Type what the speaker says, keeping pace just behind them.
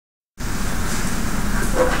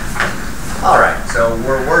All right, so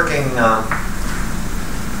we're working,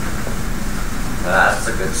 that's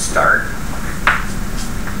a good start.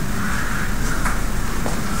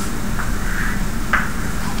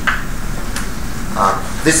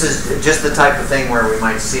 This is just the type of thing where we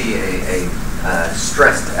might see a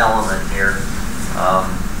stressed element here.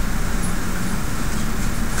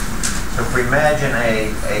 So if we imagine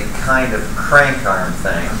a kind of crank arm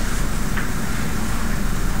thing,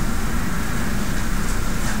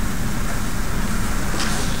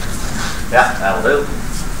 yeah, that'll do.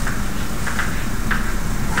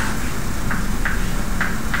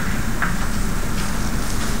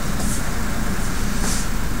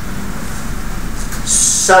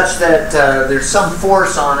 Such that there's some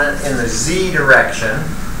force on it in the Z direction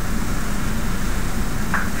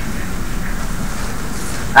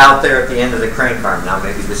out there at the end of the crank arm. Now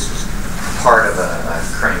maybe this is part of a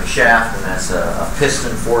crankshaft and that's a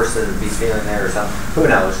piston force that would be feeling there or something. Who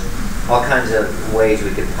knows? All kinds of ways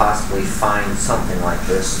we could possibly find something like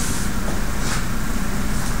this.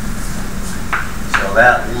 So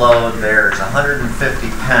that load there is 150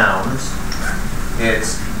 pounds.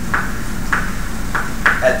 It's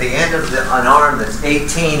at the end of an arm that's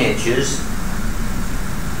 18 inches.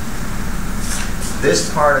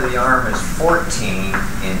 This part of the arm is 14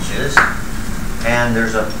 inches. And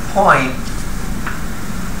there's a point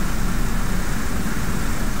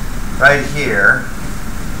right here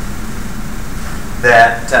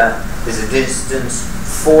that is a distance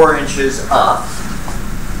 4 inches up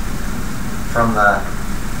from the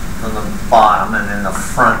bottom, and then the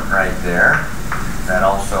front right there. That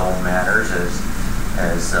also matters,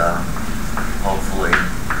 as hopefully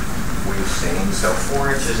we've seen. So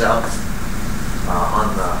 4 inches up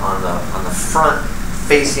on the front,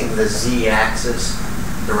 facing the Z-axis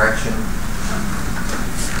direction,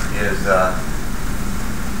 is a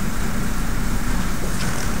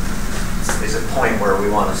point where we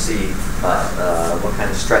want to see what kind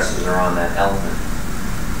of stresses are on that element.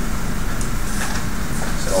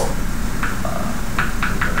 So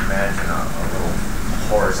you can imagine a little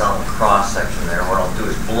horizontal cross section there. What I'll do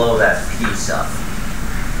is blow that piece up.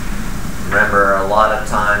 Remember, a lot of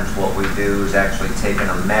times what we do is actually take an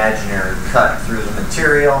imaginary cut through the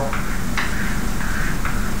material.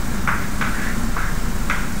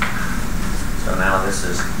 So now this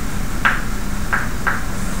is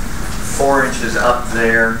 4 inches up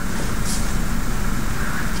there.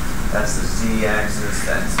 That's the Z-axis,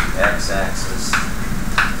 that's the X-axis.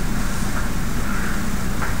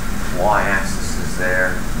 Y-axis is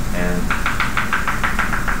there, and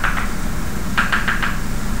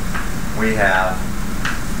we have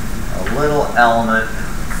a little element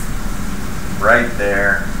right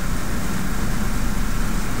there,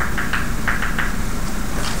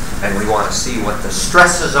 and we want to see what the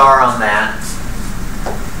stresses are on that.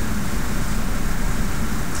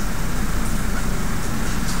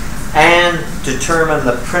 And determine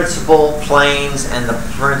the principal planes and the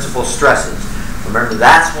principal stresses. Remember,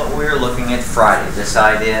 that's what we were looking at Friday, this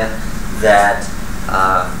idea that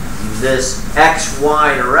this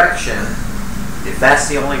XY direction, if that's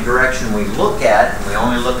the only direction we look at, and we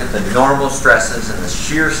only look at the normal stresses and the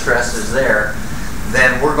shear stresses there,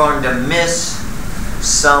 then we're going to miss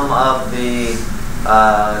some of the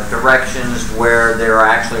directions where there are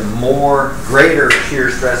actually greater shear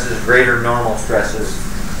stresses, greater normal stresses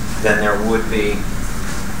than there would be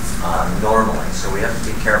normally. So we have to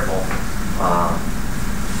be careful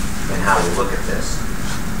in how we look at this.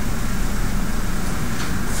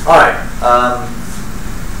 All right,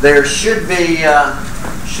 there should be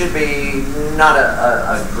not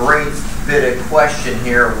a great bit of question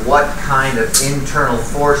here what kind of internal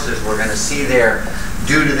forces we're going to see there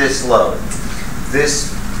due to this load.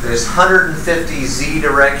 This 150 Z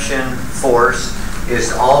direction force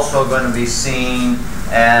is also going to be seen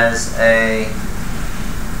as a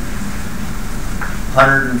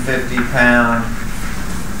 150 pound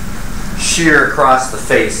shear across the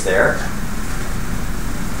face there.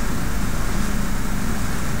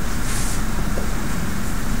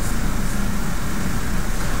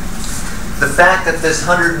 The fact that this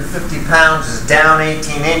 150 pounds is down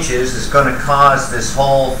 18 inches is going to cause this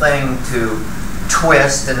whole thing to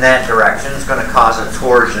twist in that direction. It's going to cause a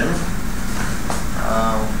torsion.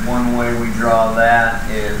 One way we draw that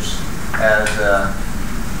is as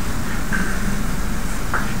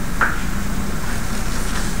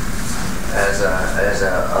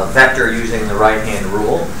a vector using the right-hand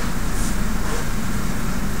rule.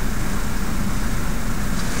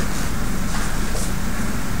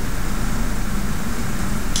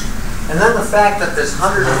 And then the fact that this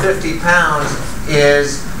 150 pounds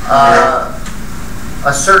is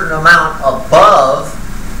a certain amount above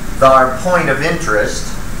our point of interest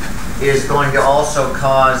is going to also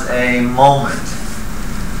cause a moment.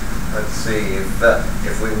 Let's see,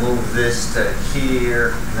 if we move this to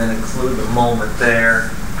here and then include the moment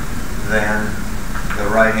there, then the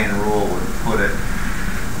right-hand rule would put it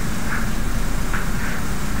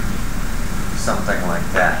something like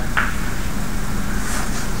that.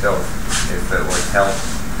 So if it would help.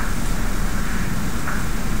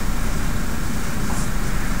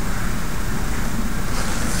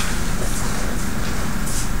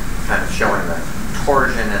 Kind of showing the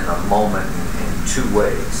torsion and the moment in two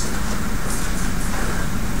ways.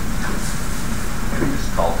 Maybe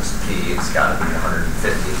just call this P, it's got to be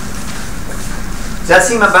 150. Does that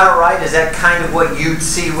seem about right? Is that kind of what you'd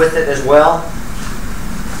see with it as well?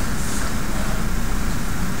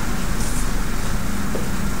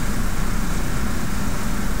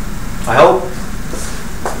 I hope.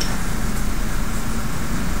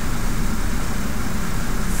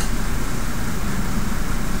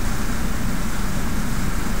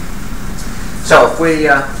 So if we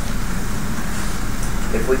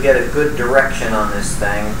get a good direction on this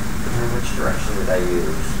thing, which direction did I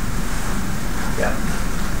use? Yeah.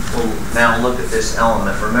 We'll now look at this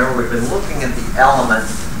element. Remember, we've been looking at the element,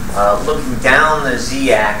 looking down the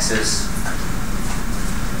z-axis.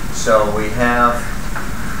 So we have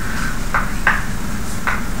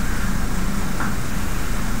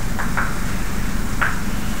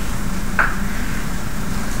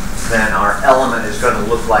then our element is going to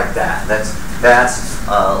look like that. That's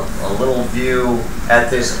a little view at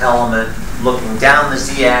this element, looking down the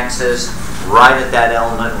z-axis, right at that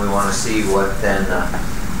element. We want to see what then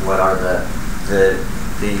what are the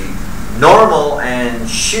normal and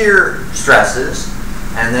shear stresses,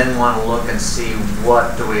 and then want to look and see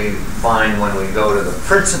what do we find when we go to the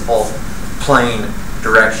principal plane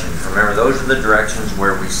directions. Remember, those are the directions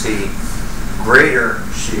where we see greater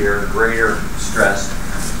shear, greater stress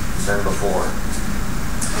than before.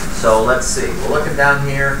 So let's see. We're looking down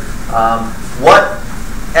here. What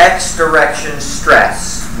x direction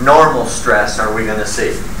stress, normal stress, are we going to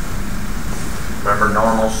see? Remember,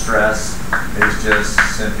 normal stress is just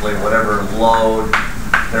simply whatever load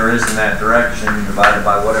there is in that direction divided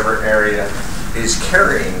by whatever area is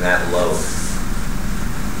carrying that load.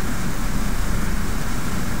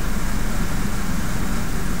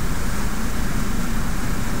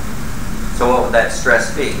 So what would that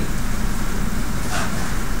stress be?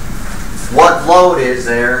 What load is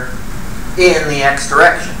there in the x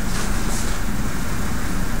direction?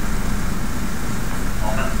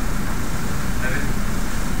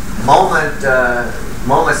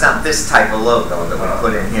 Moment's not this type of load, though, that we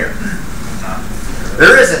put in here.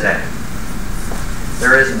 There isn't any.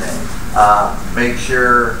 There isn't any. Make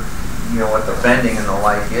sure you know what the bending and the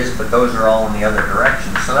like is, but those are all in the other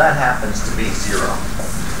direction, so that happens to be 0.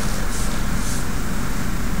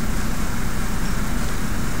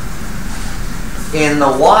 In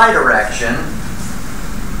the y direction,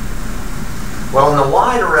 well, in the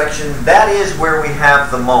y direction, that is where we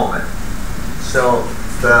have the moment. So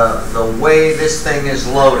the way this thing is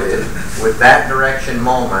loaded with that direction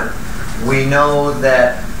moment, we know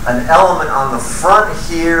that an element on the front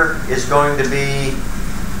here is going to be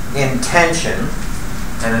in tension,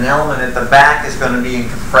 and an element at the back is going to be in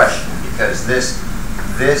compression, because this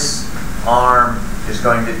arm is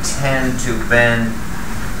going to tend to bend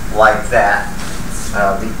like that.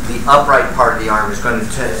 The upright part of the arm is going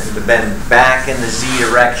to tend to bend back in the z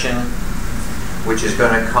direction, which is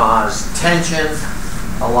going to cause tension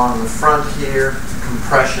along the front here,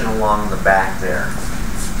 compression along the back there.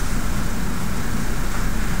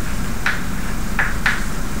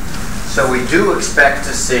 So we do expect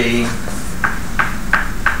to see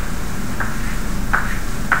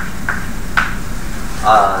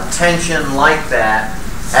tension like that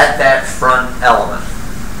at that front element.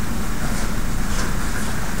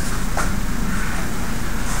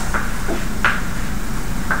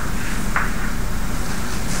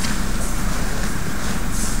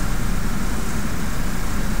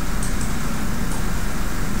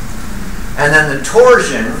 And then the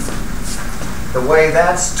torsion, the way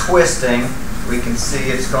that's twisting, we can see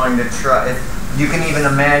it's going to try. You can even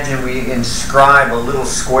imagine we inscribe a little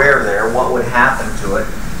square there, what would happen to it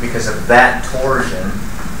because of that torsion.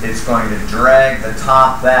 It's going to drag the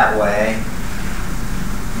top that way.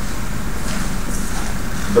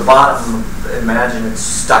 The bottom, imagine it's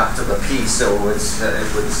stuck to the piece, so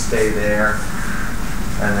it would stay there.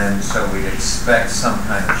 And then so we'd expect some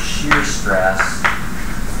kind of shear stress,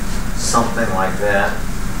 something like that.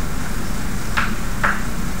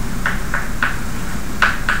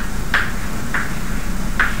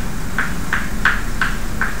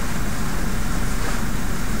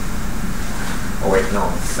 no,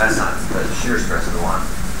 that's not the shear stress of the one.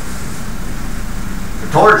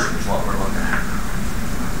 The torsion is what we're looking at.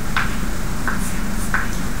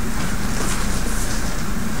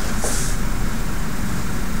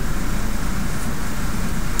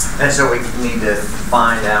 And so we need to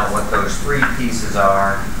find out what those three pieces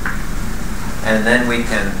are, and then we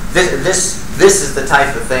can. This is the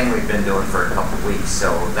type of thing we've been doing for a couple of weeks.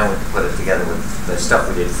 So then we can put it together with the stuff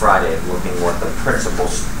we did Friday, looking what the principal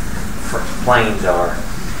planes are,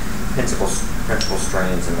 principal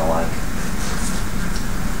strains and the like.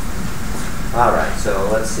 All right, so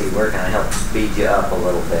let's see. Where can I help speed you up a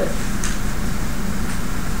little bit?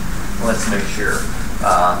 Let's make sure.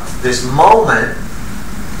 This moment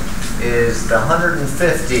is the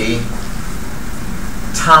 150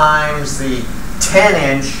 times the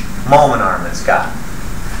 10-inch moment arm it's got.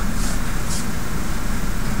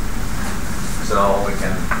 So we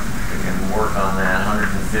can work on that.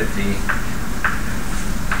 150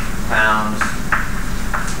 pounds,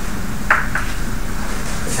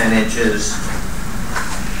 10 inches.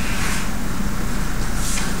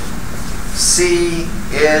 C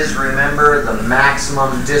is, remember, the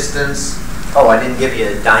maximum distance. Oh, I didn't give you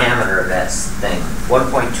a diameter of that thing.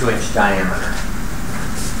 1.2-inch diameter.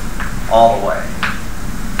 All the way.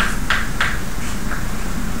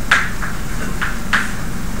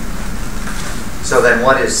 So then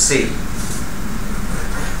what is C?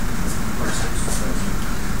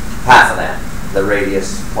 Half of that. The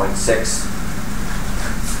radius, 0.6.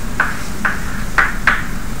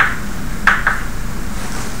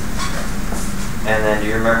 And then do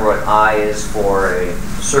you remember what I is for a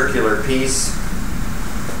circular piece?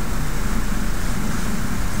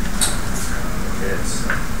 It's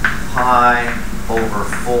pi over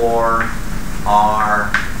 4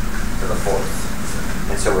 r to the 4th.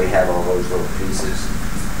 And so we have all those little pieces.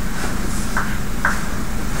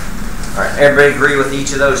 All right, everybody agree with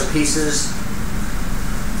each of those pieces?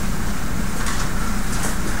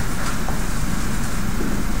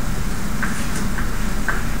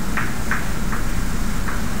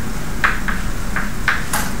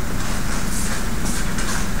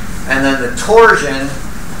 And then the torsion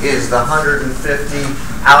is the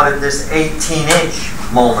 150 out of this 18-inch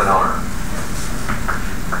moment arm.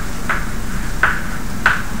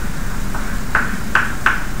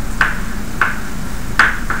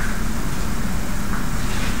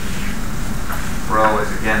 Rho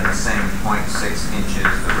is again the same, 0.6 inches,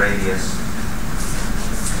 the radius.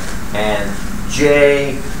 And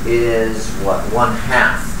J is what?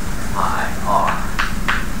 1/2 pi r.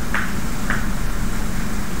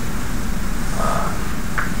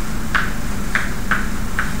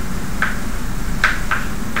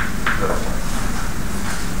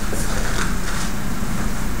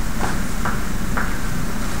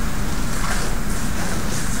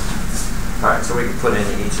 Alright, so we can put in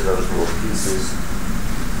each of those little pieces.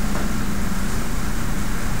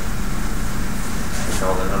 Make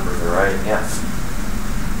all the numbers are right, yeah.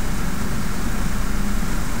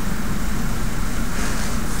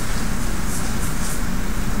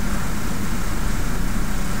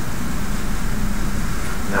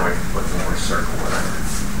 Now we can put more circle, whatever.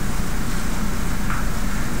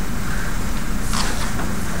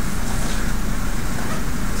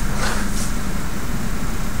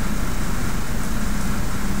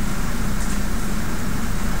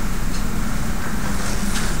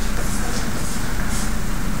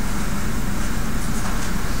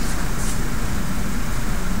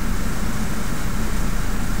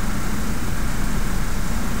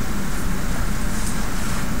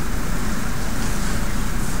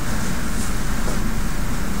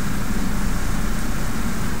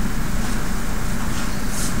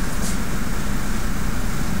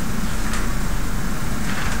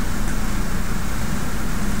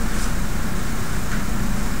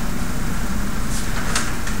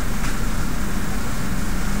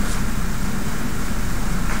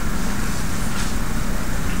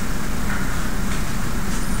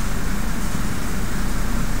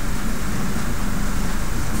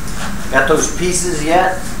 Got those pieces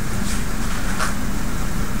yet?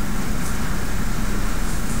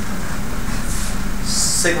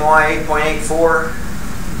 Sigma Y 8.84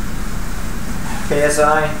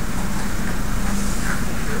 KSI.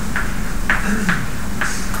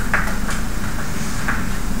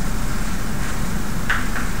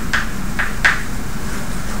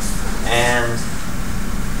 And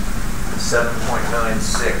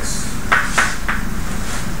 7.96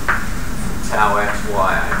 tau xy,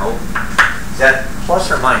 I hope. Is that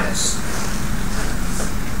plus or minus?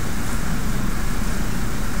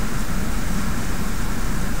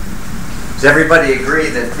 Does everybody agree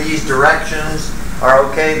that these directions are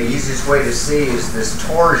okay. The easiest way to see is this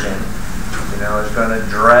torsion. You know, is going to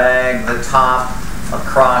drag the top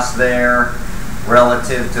across there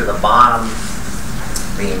relative to the bottom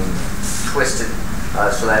being twisted.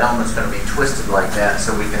 So that element's going to be twisted like that.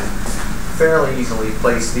 So we can fairly easily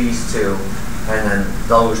place these two, and then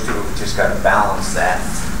those two, we just got to balance that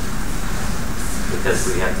because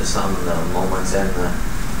we have to sum the moments and the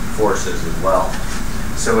forces as well.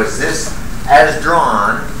 So is this, as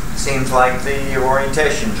drawn, seems like the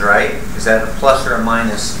orientation's right? Is that a plus or a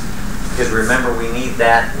minus? Because remember, we need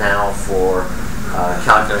that now for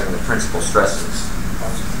calculating the principal stresses.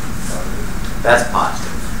 That's positive.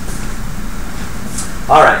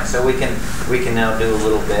 All right, so we can now do a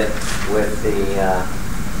little bit with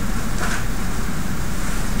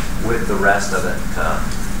the rest of it.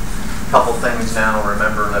 Couple things now.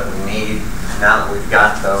 Remember that we need, now that we've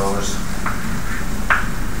got those,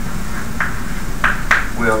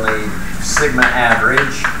 we'll need sigma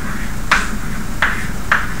average,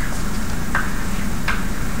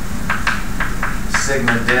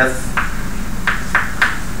 sigma diff,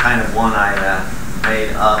 kind of one I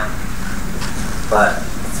made up, but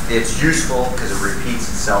it's useful because it repeats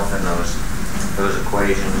itself in those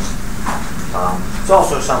equations. It's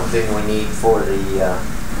also something we need for the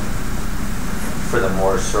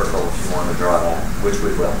Mohr circle if you want to draw that, which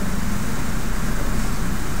we will.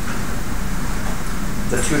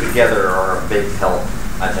 The two together are a big help,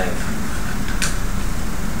 I think.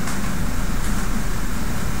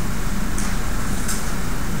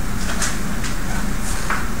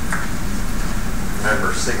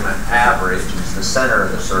 Remember, sigma average is the center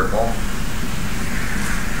of the circle.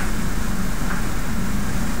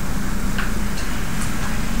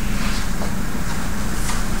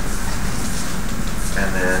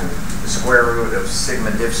 And then the square root of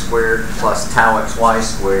sigma diff squared plus tau xy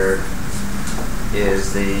squared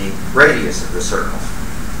is the radius of the circle.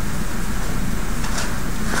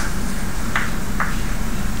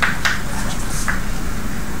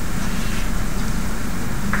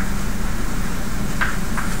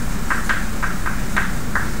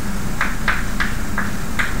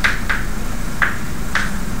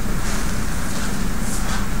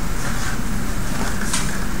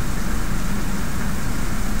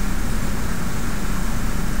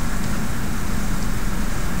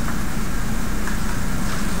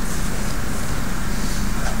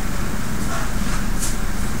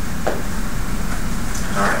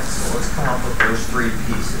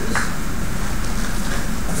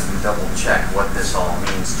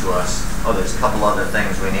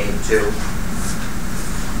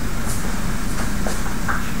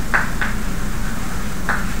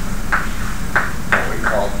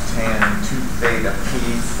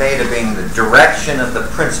 Theta being the direction of the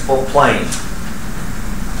principal plane.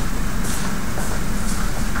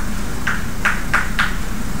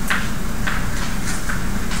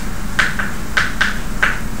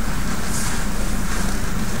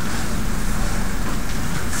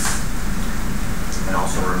 And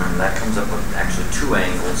also remember that comes up with actually two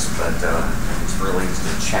angles, but it's really easy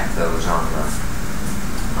to check those on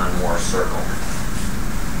Mohr circle.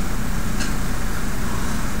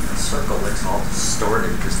 Circle looks all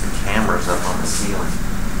distorted because the camera's up on the ceiling.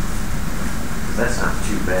 That's not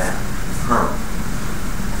too bad. Huh.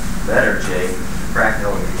 Better, Jay.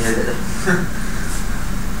 Practically hit it.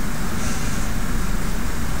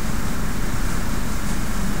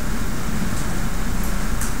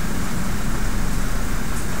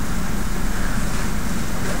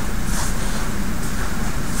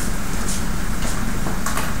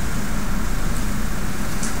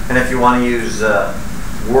 And if you want to use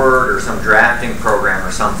Word or some drafting program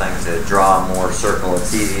or something to draw a Mohr circle,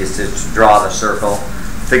 it's easiest to draw the circle,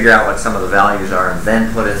 figure out what some of the values are, and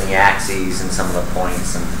then put in the axes and some of the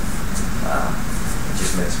points, and it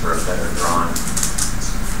just makes for a better drawing.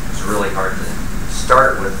 It's really hard to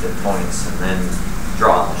start with the points and then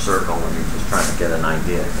draw the circle when you're just trying to get an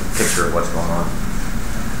idea, a picture of what's going on.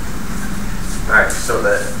 All right, so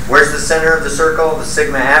where's the center of the circle? The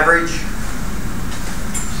sigma average.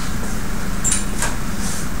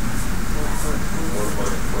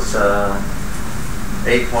 It's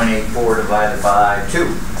 8.84 divided by 2.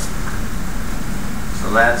 So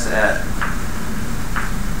that's at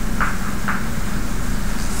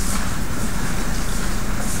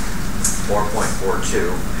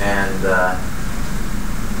 4.42. And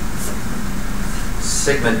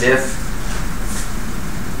sigma diff,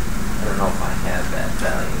 I don't know if I have that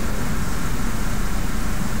value.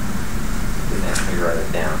 Didn't actually write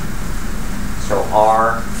it down. So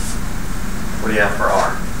R, what do you have for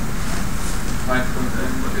R?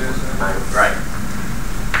 9.8. Right.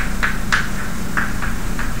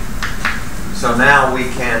 So now we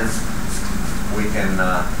can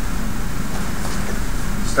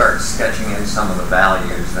start sketching in some of the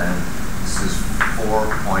values then. This is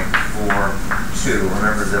 4.42.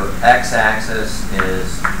 Remember, the x-axis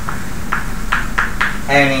is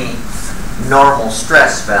any normal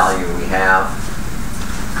stress value we have.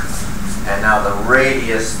 And now the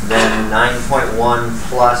radius, then 9.1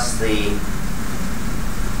 plus the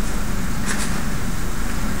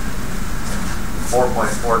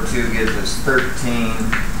 4.42 gives us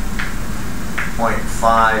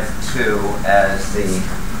 13.52 as the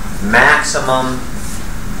maximum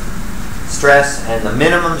stress, and the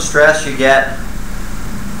minimum stress you get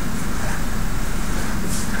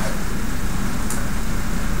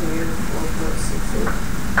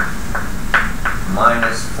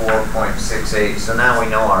minus 4.68. So now we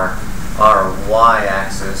know our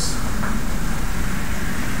y-axis.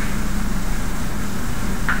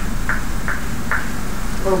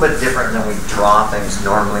 A little bit different than we draw things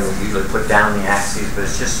normally. We usually put down the axes, but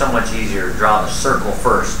it's just so much easier to draw the circle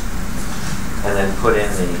first and then put in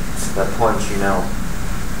the points you know.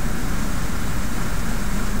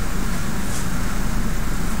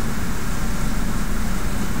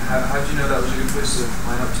 How did you know that was a good place to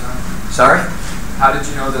line up time? Sorry? How did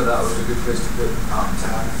you know that that was a good place to put time?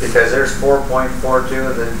 Because there's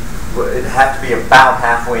 4.42, then it'd have to be about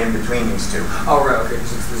halfway in between these two. Oh, right, okay,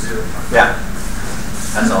 so it's the 0. Yeah.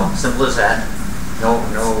 That's all. Simple as that. No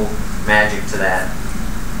magic to that.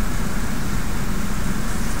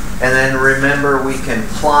 And then remember, we can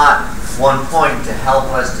plot one point to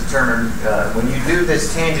help us determine, when you do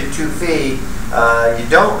this tangent 2 phi, you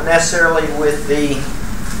don't necessarily with the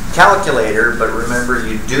calculator, but remember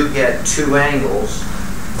you do get two angles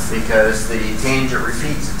because the tangent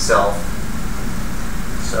repeats itself.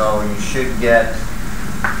 So you should get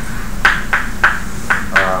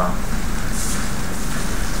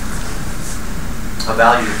a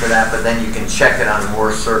value for that, but then you can check it on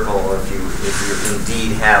Mohr's circle if you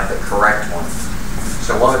indeed have the correct one.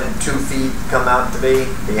 So what did 2 phi come out to be?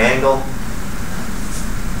 The angle?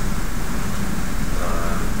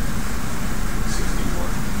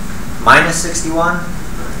 61. Minus 61?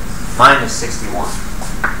 Minus 61.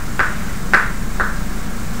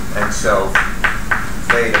 And so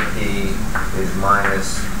theta p is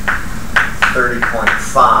minus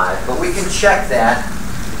 30.5, but we can check that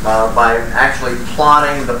by actually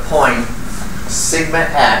plotting the point sigma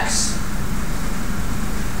x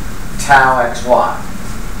tau xy.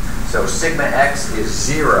 So sigma x is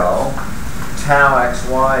 0, tau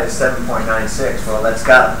xy is 7.96. Well, that's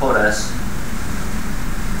got to put us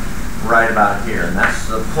right about here, and that's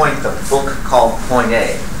the point the book called point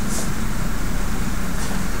A.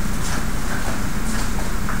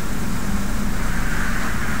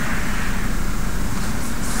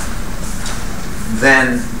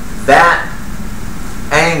 Then that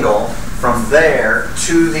angle from there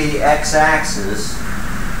to the x-axis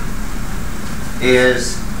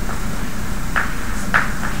is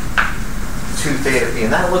 2 theta p,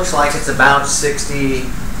 and that looks like it's about 60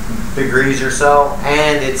 degrees or so,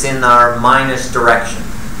 and it's in our minus direction.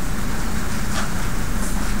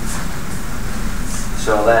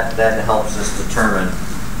 So that helps us determine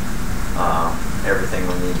everything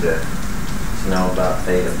we need to know about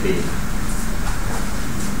theta p.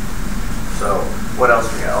 So what else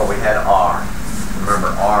we got? Oh, we had R. Remember,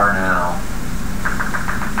 R now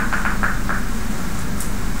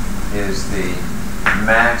is the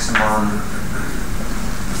maximum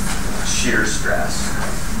shear stress.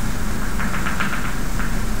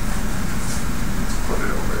 Let's put it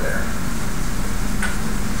over there.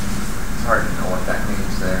 It's hard to know what that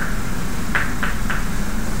means there.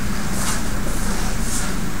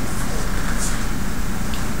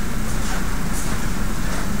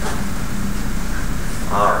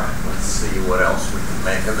 All right, let's see what else we can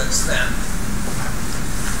make of this then.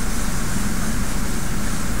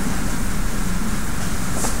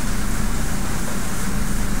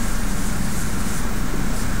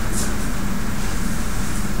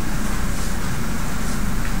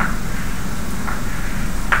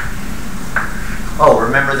 Oh,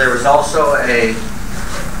 remember there was also a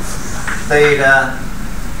theta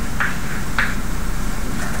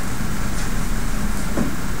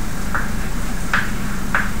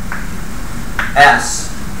S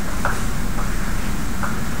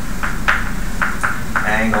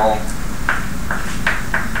angle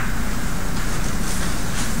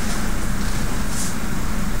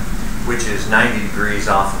which is 90 degrees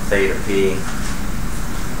off of theta p.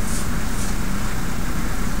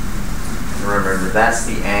 Remember, that's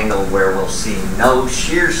the angle where we'll see no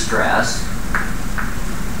shear stress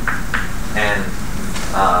and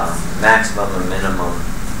maximum and minimum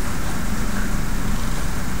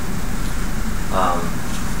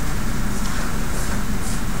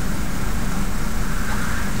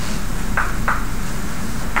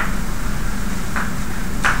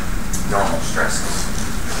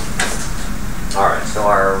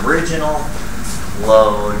our original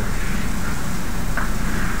load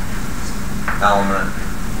element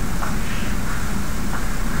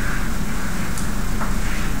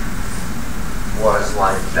was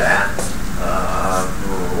like that.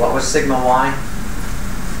 What was sigma y?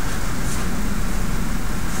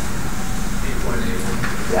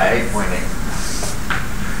 8.8. Yeah, 8.8.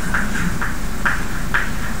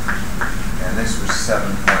 And this was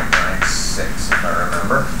 7.96, if I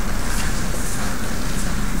remember.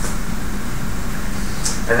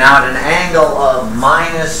 And now at an angle of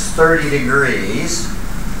minus 30 degrees,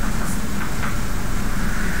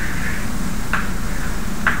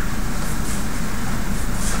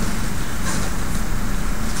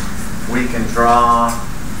 we can draw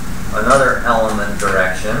another element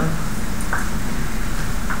direction,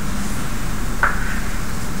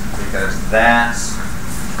 because that's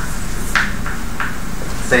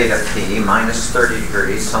theta p, minus 30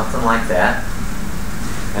 degrees, something like that.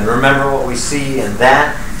 And remember what we see in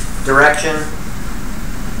that direction?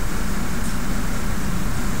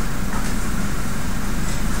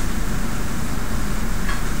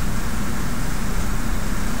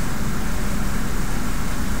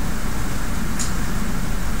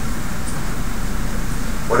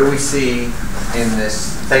 What do we see in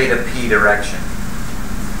this theta p direction?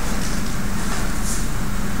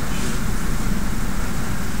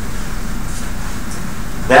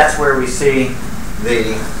 That's where we see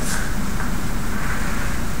the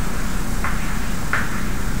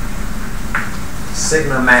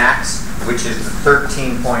sigma max, which is the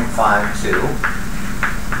 13.52.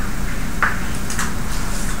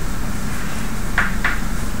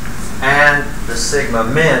 And the sigma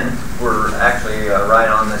min, we're actually right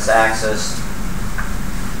on this axis,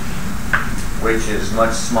 which is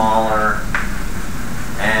much smaller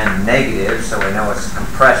and negative, so we know it's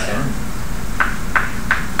compression.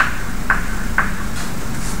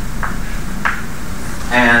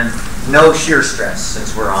 And no shear stress,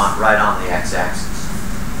 since we're right on the x-axis.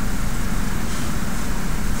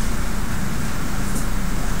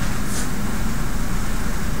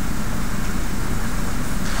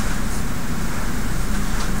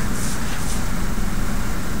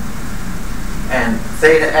 And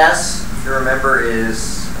theta s, if you remember,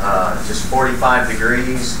 is just 45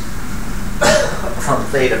 degrees from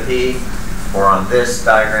theta p, or on this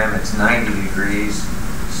diagram it's 90 degrees,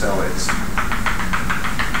 so it's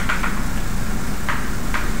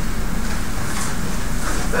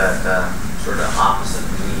that sort of opposite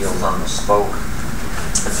wheels on the spoke.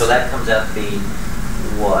 And so that comes out to be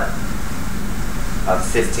what?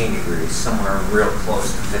 15 degrees, somewhere real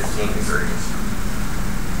close to 15 degrees.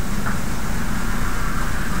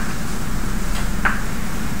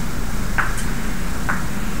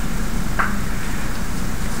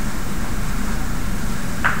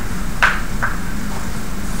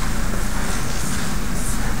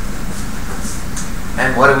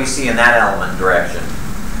 And what do we see in that element direction?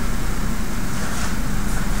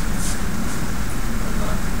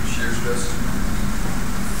 Shear stress.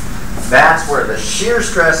 That's where the shear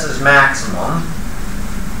stress is maximum,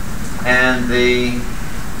 and the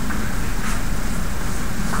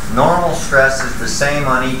normal stress is the same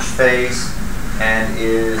on each face and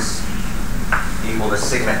is equal to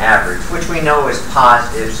sigma average, which we know is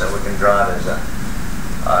positive, so we can draw it as a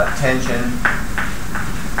tension.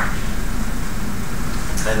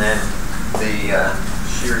 And then the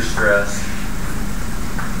shear stress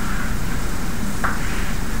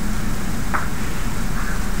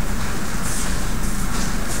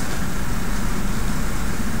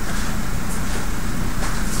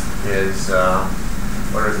is,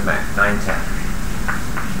 what is the max? 910.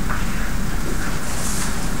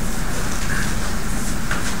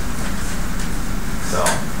 So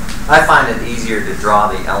I find it easier to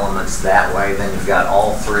draw the elements that way. Then you've got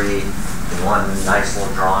all three in one nice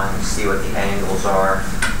little drawing. You see what the angles are.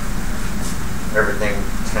 Everything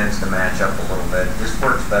tends to match up a little bit. It just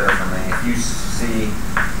works better for me. If you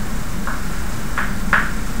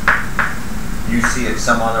see it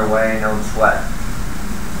some other way, no sweat.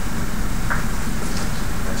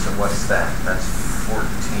 And so what's that? That's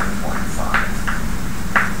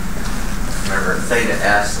 14.5. Remember, theta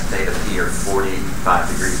s and theta p are 45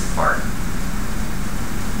 degrees apart.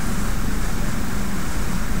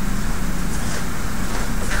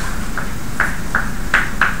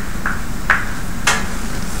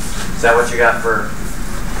 Is that what you got for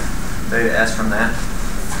theta s from that?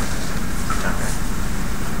 Okay.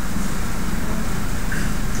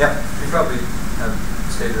 Yep. You probably have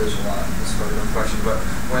stated this a lot, this is probably one question, but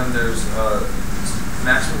when there's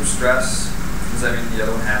maximum stress, does that mean the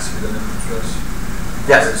other one has to be the minimum stress?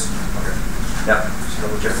 Yes. Okay. Yep.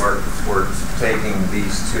 We're taking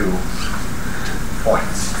these 2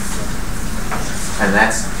 points. And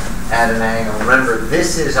that's at an angle. Remember,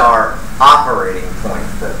 this is our operating point.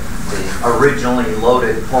 The originally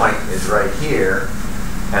loaded point is right here.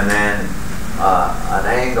 And then an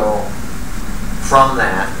angle from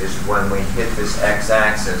that is when we hit this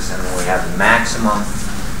x-axis, and then we have the maximum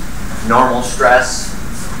normal stress,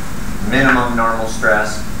 minimum normal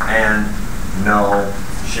stress, and no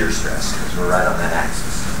shear stress, because we're right on that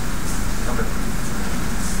axis. Okay.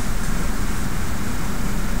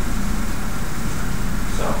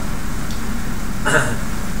 So,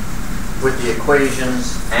 with the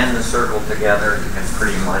equations and the circle together, you can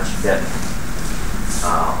pretty much get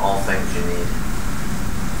all things you need.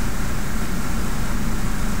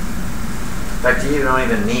 In fact, you don't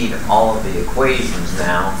even need all of the equations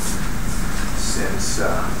now, since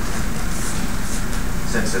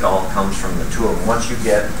it all comes from the 2 of them. Once you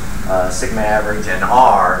get sigma average and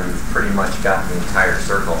R, you've pretty much got the entire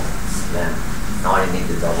circle. Then all you need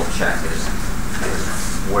to double check is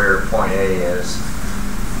where point A is.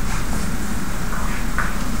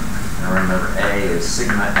 Now remember, A is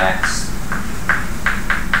sigma x,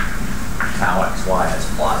 tau xy as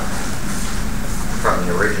plotted from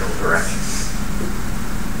the original direction.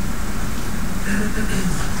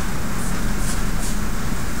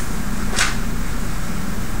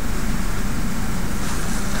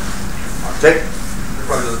 Jake? It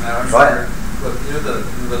probably doesn't matter. Go ahead. But you know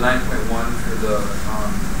the 9.1 for the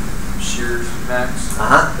shear max?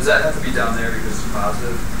 Does that have to be down there because it's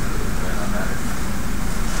positive? Does it not matter?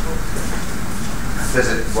 Does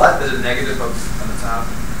it what? Is it negative up on the top?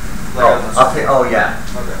 Like Up here. Oh, yeah.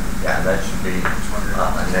 Okay. Yeah, that should be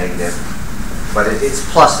a negative. But it's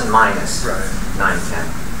plus and minus. Right. 910.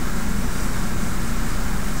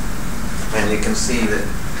 And you can see that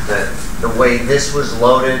the way this was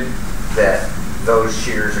loaded, that those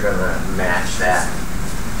shears are going to match that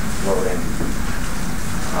loading.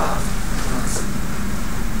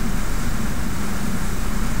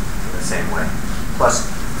 The same way. Plus,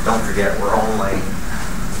 don't forget, we're only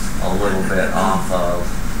a little bit off of,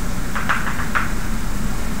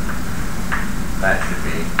 that should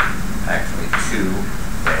be actually 2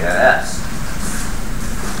 beta S.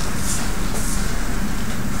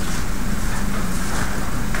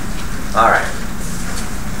 All right.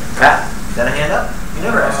 Pat, got a hand up? You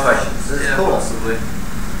never ask questions. This is cool. Possibly.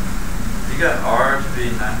 You got R to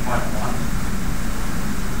be 9.1,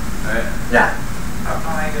 right? Yeah. How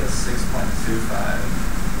come I get a 6.25?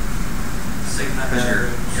 Sigma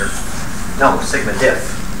average. No, sigma diff.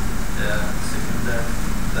 Yeah, sigma diff.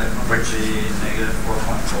 That comes to be negative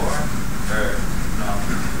 4.4? Or, no.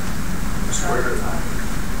 Square root.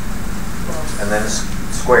 And then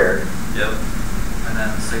squared. Yep. And then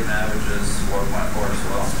sigma average is 4.4 as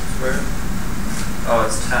well, squared. Oh,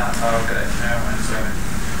 it's 10. Oh, okay. Never mind, sorry.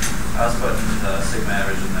 I was putting the sigma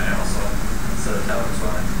average in there also, instead of tau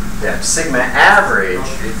xy. Yeah, sigma average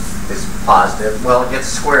is positive. Well, it gets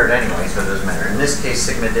squared anyway, so it doesn't matter. In this case,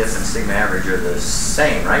 sigma diff and sigma average are the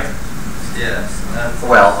same, right? Yes.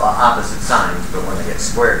 Well, opposite signs, but when they get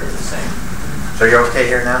squared, they're the same. So you're okay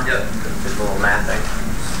here now? Yep. Just a little math thing.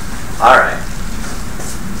 All right.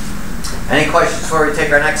 Any questions before we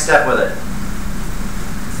take our next step with it?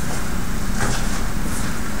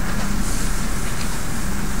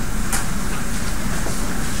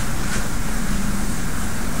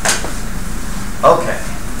 Okay.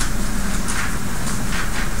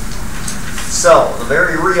 So, the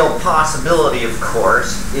very real possibility, of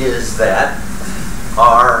course, is that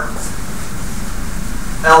our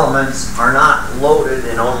elements are not loaded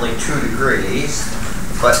in only 2 degrees,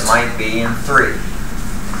 but might be in 3.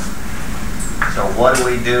 So what do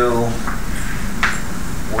we do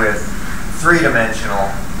with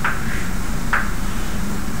 3-dimensional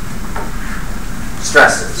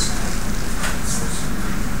stresses?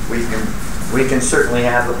 We can certainly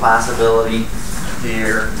have the possibility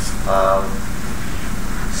here of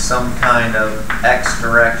some kind of x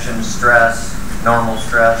direction stress, normal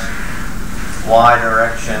stress, y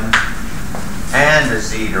direction, and a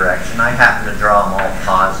z direction. I happen to draw them all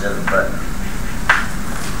positive, but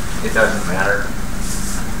it doesn't matter.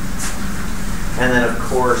 And then, of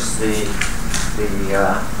course, the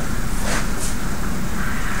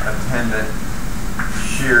attendant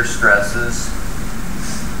shear stresses.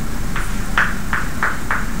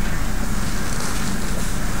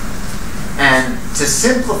 And to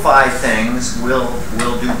simplify things,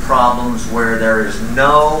 we'll do problems where there is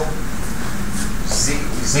no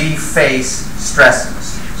z-face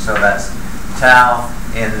stresses. So that's tau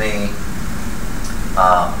in the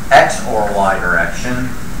x or y direction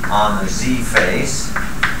on the z face,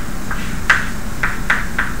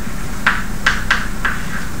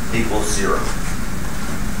 equals 0.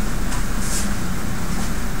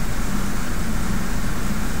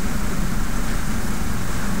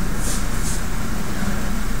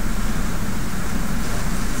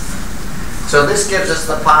 So this gives us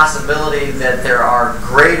the possibility that there are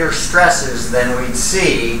greater stresses than we'd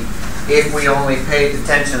see if we only paid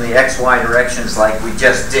attention to the XY directions like we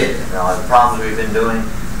just did. Now, the problems we've been doing,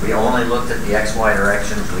 we only looked at the XY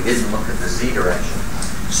directions, we didn't look at the Z direction.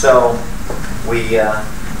 So we have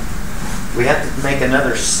to make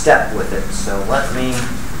another step with it. So let's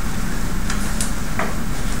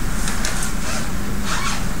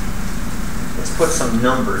put some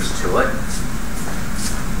numbers to it.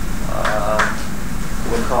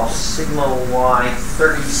 We'll call sigma y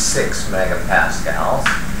 36 megapascals.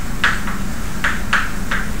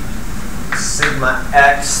 Sigma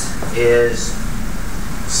x is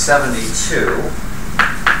 72.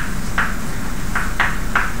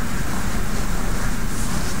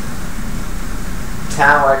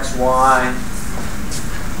 Tau xy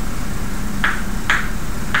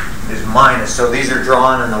is minus, so these are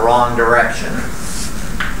drawn in the wrong direction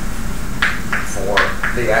for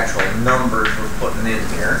the actual numbers we're putting in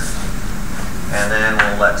here. And then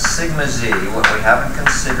we'll let sigma z, what we haven't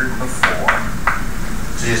considered before,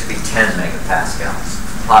 to just be 10 megapascals,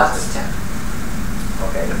 positive 10.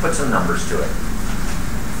 Okay, to put some numbers to it.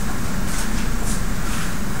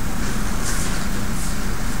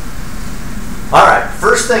 All right,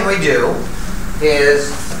 first thing we do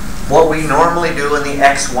is what we normally do in the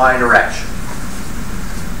XY direction.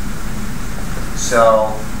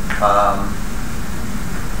 So,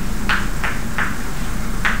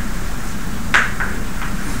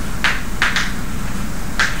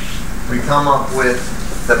 we come up with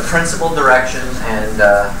the principal directions, and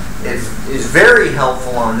it is very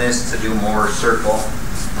helpful on this to do Mohr's circle.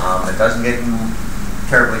 It doesn't get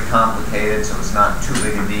terribly complicated, so it's not too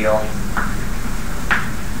big a deal.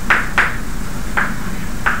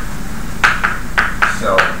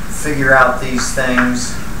 So figure out these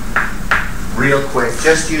things real quick,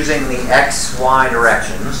 just using the XY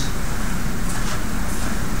directions.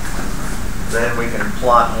 Then we can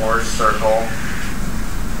plot Mohr's circle.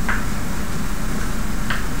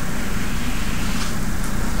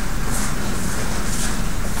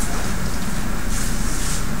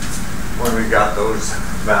 When we've got those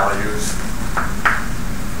values,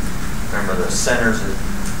 remember the center's at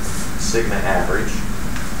sigma average.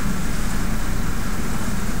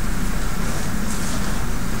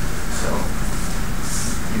 So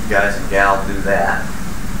you guys and gals do that.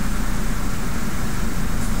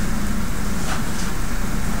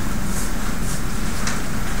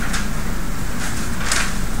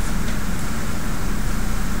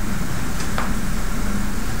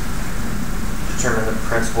 Determine the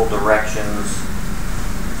principal directions,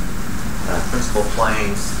 principal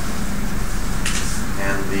planes,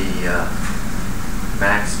 and the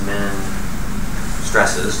max-min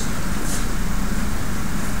stresses.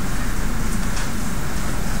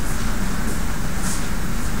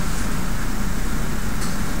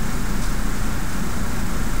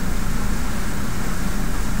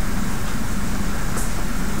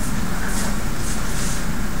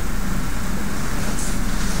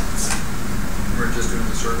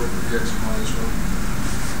 Circle for the X and Y as well?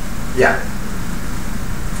 Yeah.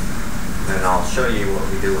 And I'll show you what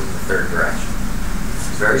we do with the third direction.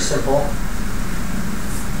 It's very simple.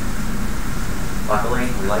 Luckily,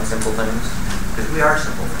 we like simple things, because we are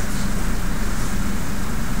simple things.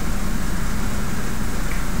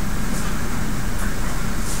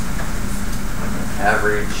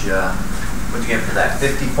 Average, what'd you get for that,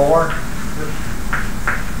 54?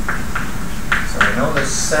 So we know the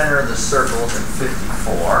center of the circle is at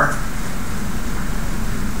 54.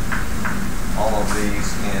 All of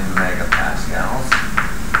these in megapascals.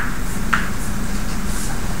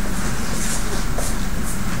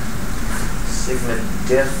 Sigma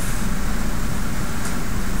diff.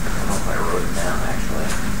 I don't know if I wrote it down actually.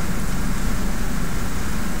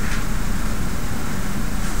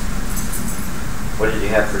 What did you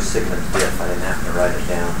have for sigma diff? I didn't happen to write it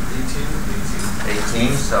down.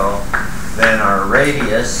 18. So then our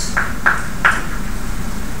radius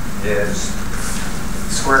is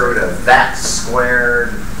square root of that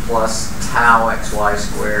squared plus tau xy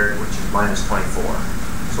squared, which is minus 24.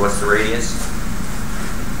 So what's the radius?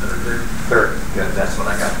 30. Good, that's what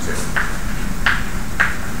I got too.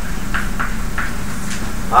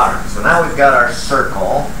 Alright, so now we've got our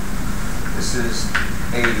circle. This is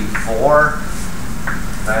 84.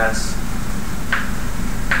 That's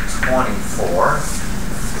 24.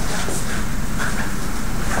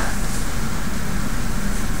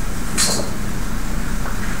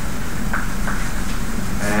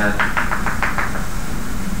 And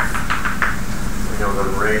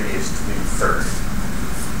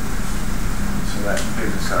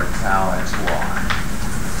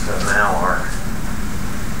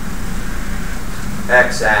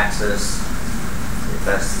x-axis, if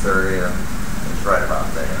that's 30, it's right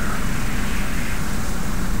about there.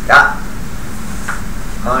 Got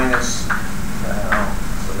minus,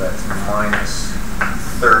 so that's minus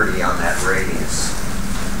 30 on that radius.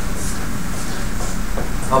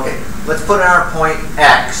 Okay, let's put in our point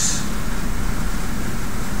x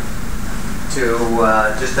to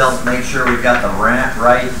just help make sure we've got the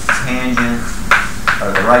right tangent,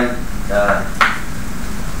 or the right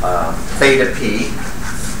theta p.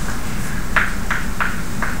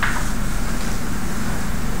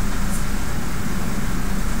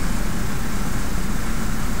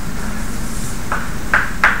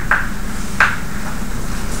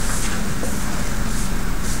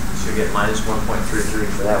 So you get minus 1.33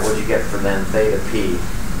 for that. What did you get for then theta p?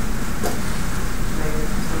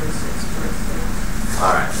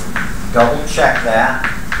 All right, double check that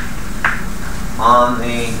on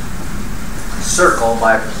the circle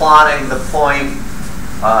by plotting the point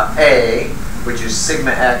A, which is sigma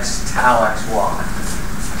x tau xy.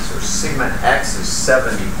 So sigma x is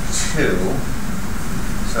 72.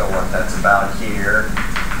 So what that's about here,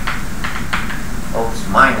 oops,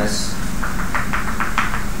 minus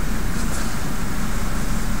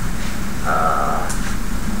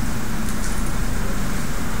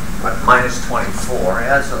minus 24,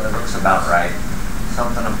 yeah, so that looks about right.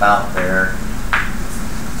 Something about there.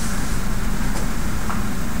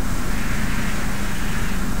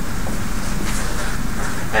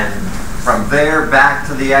 And from there back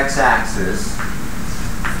to the x-axis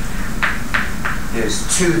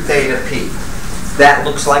is 2 theta p. That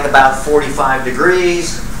looks like about 45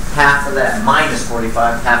 degrees. Half of that, minus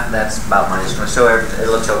 45, half of that's about minus 20. So it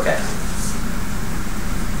looks okay.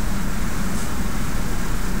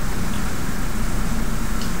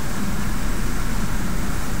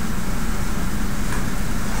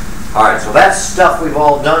 All right, so that's stuff we've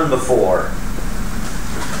all done before.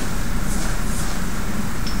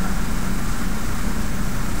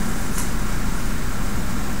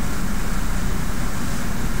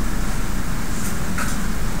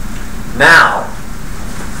 Now,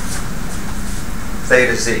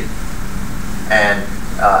 theta z. And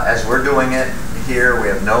as we're doing it here, we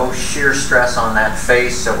have no shear stress on that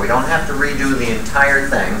face, so we don't have to redo the entire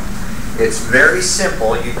thing. It's very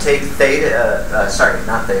simple. You take theta,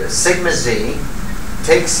 sigma z,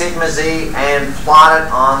 take sigma z and plot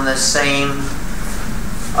it on the same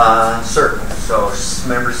circle. So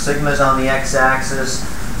remember, sigma's on the x-axis,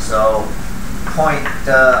 so point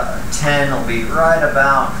 10 will be right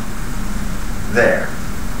about there.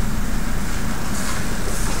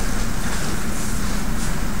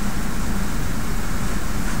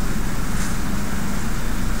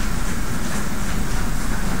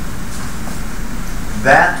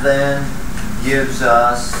 That then gives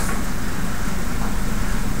us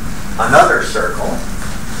another circle.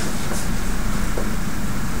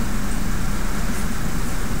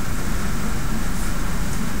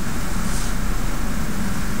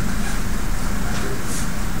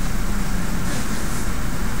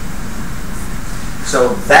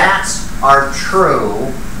 So that's our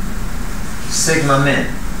true sigma min,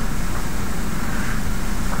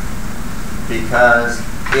 because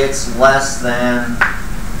it's less than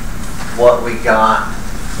what we got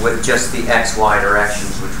with just the xy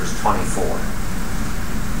directions, which was 24.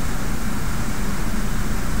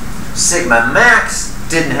 Sigma max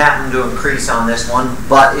didn't happen to increase on this one,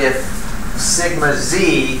 but if sigma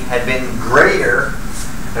z had been greater,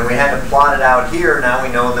 and we had to plot it out here, now we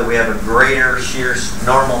know that we have a greater shear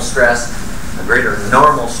normal stress, a greater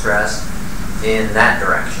normal stress in that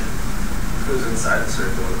direction. If it was inside the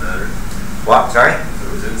circle, would it matter? What? Sorry? If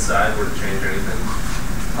it was inside, would it change anything?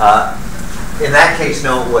 In that case,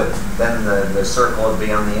 no, it would. Then the circle would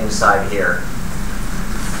be on the inside here.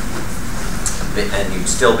 And you'd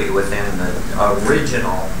still be within the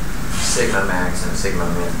original sigma max and sigma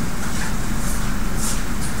min.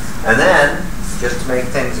 And then, just to make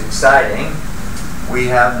things exciting, we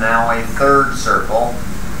have now a third circle.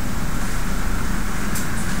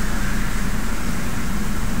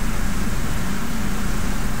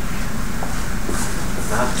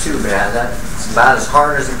 Not too bad. That's about as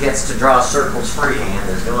hard as it gets to draw circles freehand,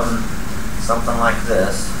 is doing something like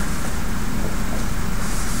this.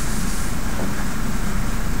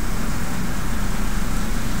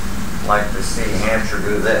 Like to see Hampshire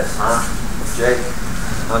do this, huh? Jake?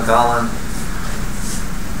 Huh, Colin?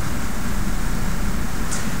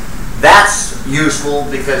 That's useful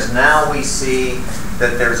because now we see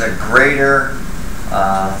that there's a greater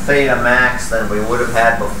theta max than we would have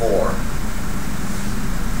had before.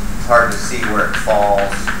 It's hard to see where it falls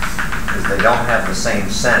because they don't have the same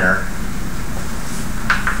center.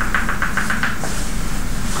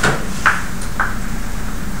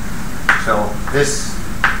 This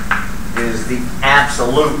is the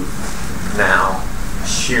absolute now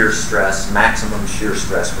shear stress, maximum shear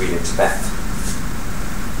stress we'd expect.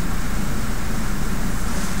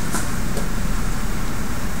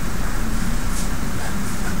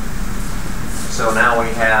 So now we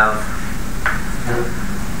have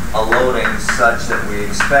a loading such that we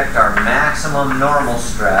expect our maximum normal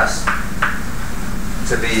stress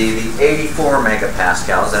to be the 84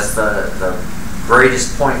 megapascals. That's the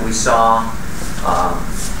greatest point we saw.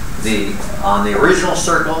 On the original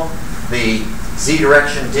circle, the z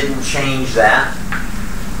direction didn't change that.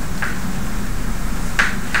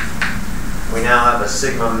 We now have a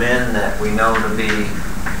sigma min that we know to be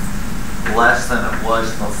less than it was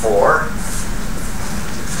before.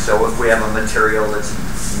 So if we have a material that's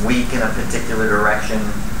weak in a particular direction,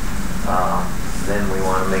 then we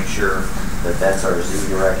want to make sure that that's our z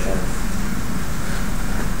direction.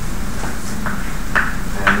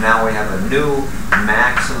 And now we have a new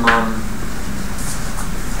maximum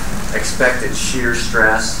expected shear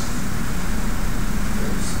stress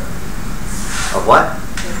of what?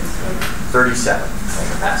 37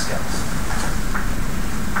 megapascals.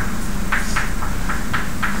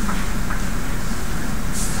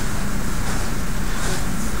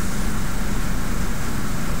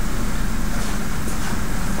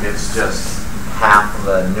 It's just half of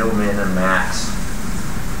the new min and max.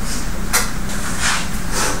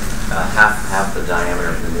 Half the diameter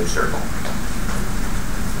of the new circle.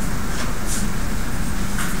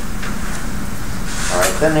 All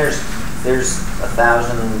right, then there's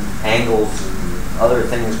 1,000 angles and other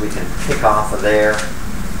things we can pick off of there.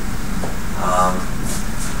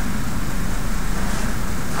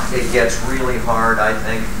 It gets really hard, I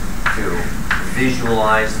think, to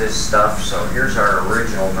visualize this stuff. So here's our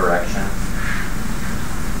original direction.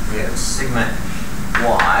 We have sigma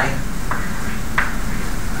y.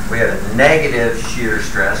 We had a negative shear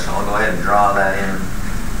stress, so I'll go ahead and draw that in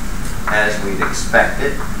as we'd expect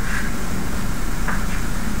it.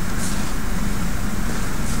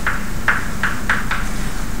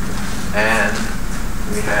 And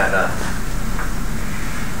we had a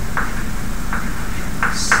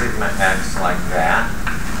sigma x like that.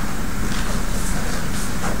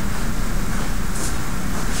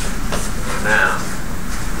 Now,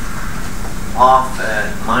 off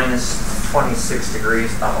at minus 26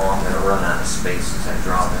 degrees. Oh, I'm going to run out of space as I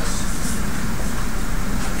draw this.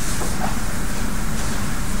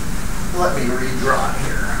 Let me redraw it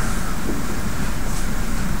here.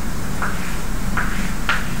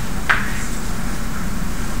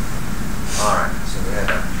 Alright, so we had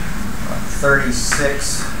a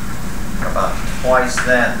 36, about twice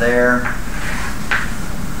that there,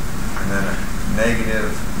 and then a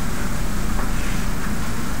negative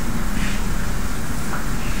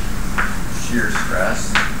shear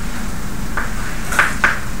stress.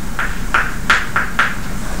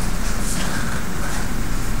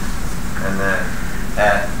 And then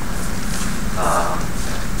at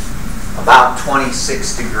about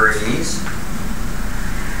 26 degrees,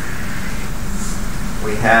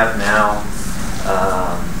 we have now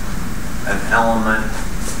an element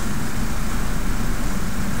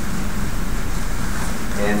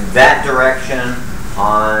in that direction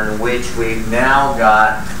on which we've now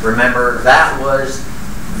got, remember, that was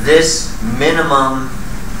this minimum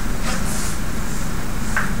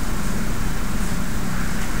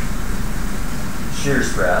shear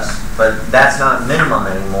stress, but that's not minimum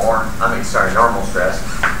anymore. I mean, sorry, normal stress.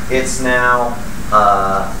 It's now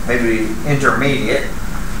maybe intermediate.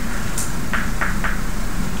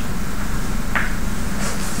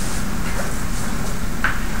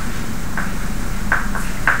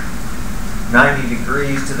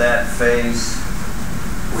 Degrees to that face,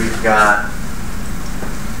 we've got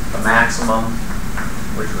the maximum,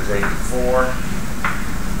 which was 84.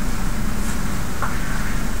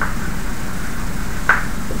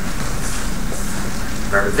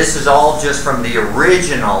 Remember, this is all just from the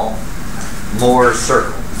original Mohr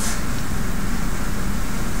circle.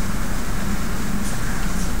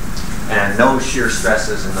 And no shear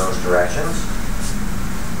stresses in those directions.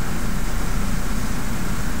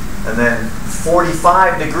 And then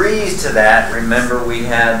 45 degrees to that, remember we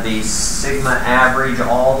had the sigma average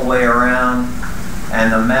all the way around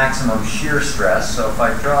and the maximum shear stress. So if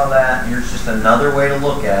I draw that, here's just another way to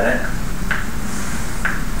look at it.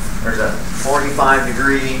 There's a 45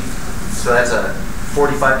 degree, so that's a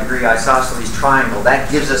 45 degree isosceles triangle.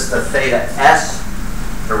 That gives us the theta S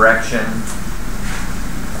direction,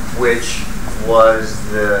 which was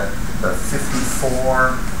the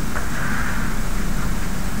 54.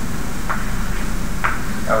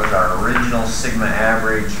 That was our original sigma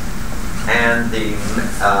average, and the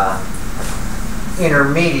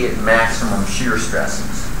intermediate maximum shear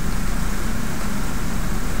stresses.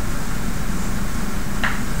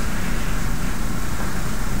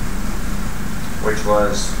 Which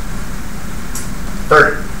was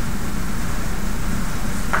 30.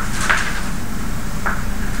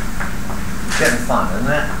 Getting fun,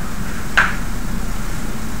 isn't it?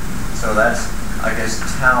 So that's, I guess,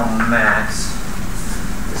 tau max.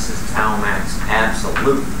 This is tau max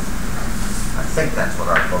absolute. I think that's what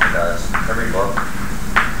our book does. Every book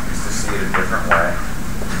is to see it a different way.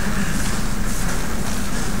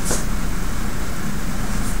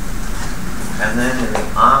 And then in the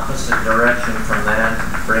opposite direction from that,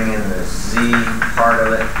 bring in the Z part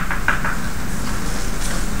of it.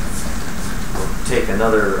 We'll take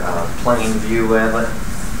another plane view of it.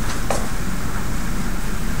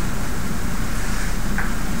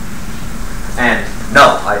 And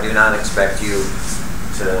no, I do not expect you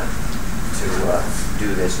to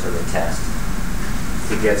do this for the test.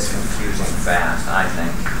 It gets confusing fast, I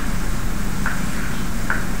think.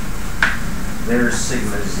 There's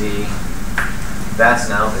sigma Z. That's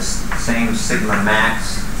now the same sigma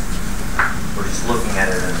max. We're just looking at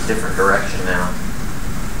it in a different direction now.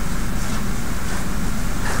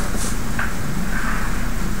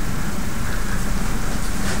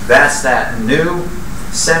 That's that new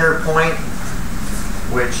center point,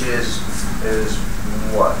 which is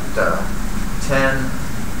what? 10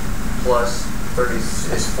 plus 30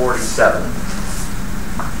 is 47.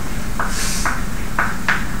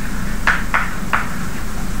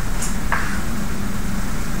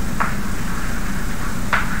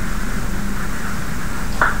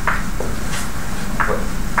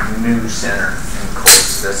 New center in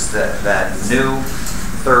quotes. That's that new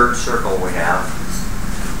third circle we have,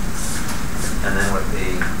 and then with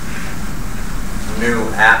the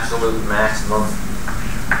new absolute maximum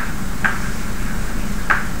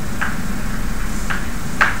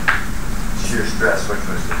shear stress, which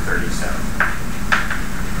was the 37.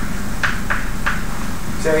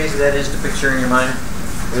 See how easy that is to picture in your mind?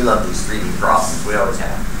 We love these 3D problems. We always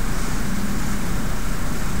have.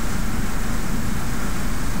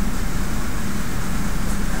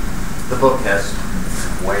 The book has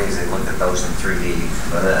ways they look at those in 3D,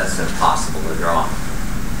 but that's impossible to draw.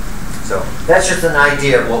 So that's just an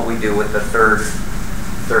idea of what we do with the third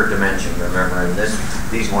dimension. Remember, in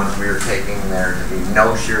these ones we were taking there to be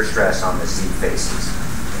no shear stress on the Z faces.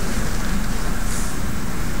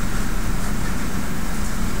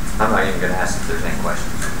 I'm not even going to ask if there's any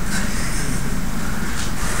questions.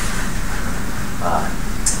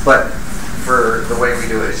 But for the way we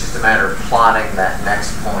do it, it's just a matter of plotting that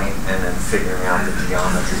next point and then figuring out the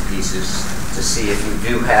geometry pieces to see if you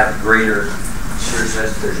do have greater shear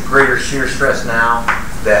stress. There's greater shear stress now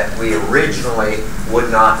that we originally would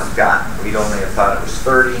not have gotten. We'd only have thought it was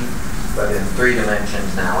 30, but in 3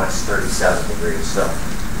 dimensions now it's 37 degrees. So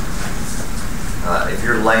if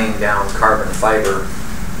you're laying down carbon fiber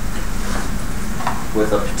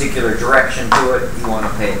with a particular direction to it, you want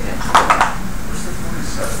to pay attention to that. What's the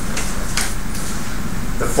 47?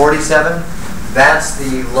 The 47, that's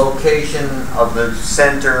the location of the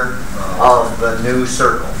center of the new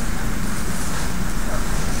circle.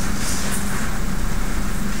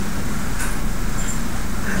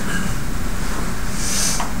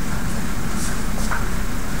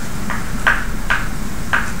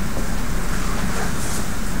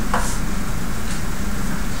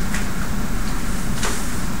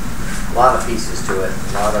 A lot of pieces to it,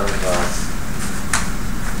 a lot of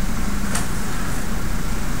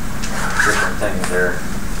different things there,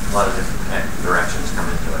 a lot of different directions come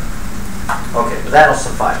into it. Okay, but that'll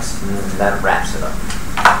suffice. That wraps it up.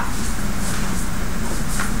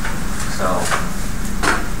 So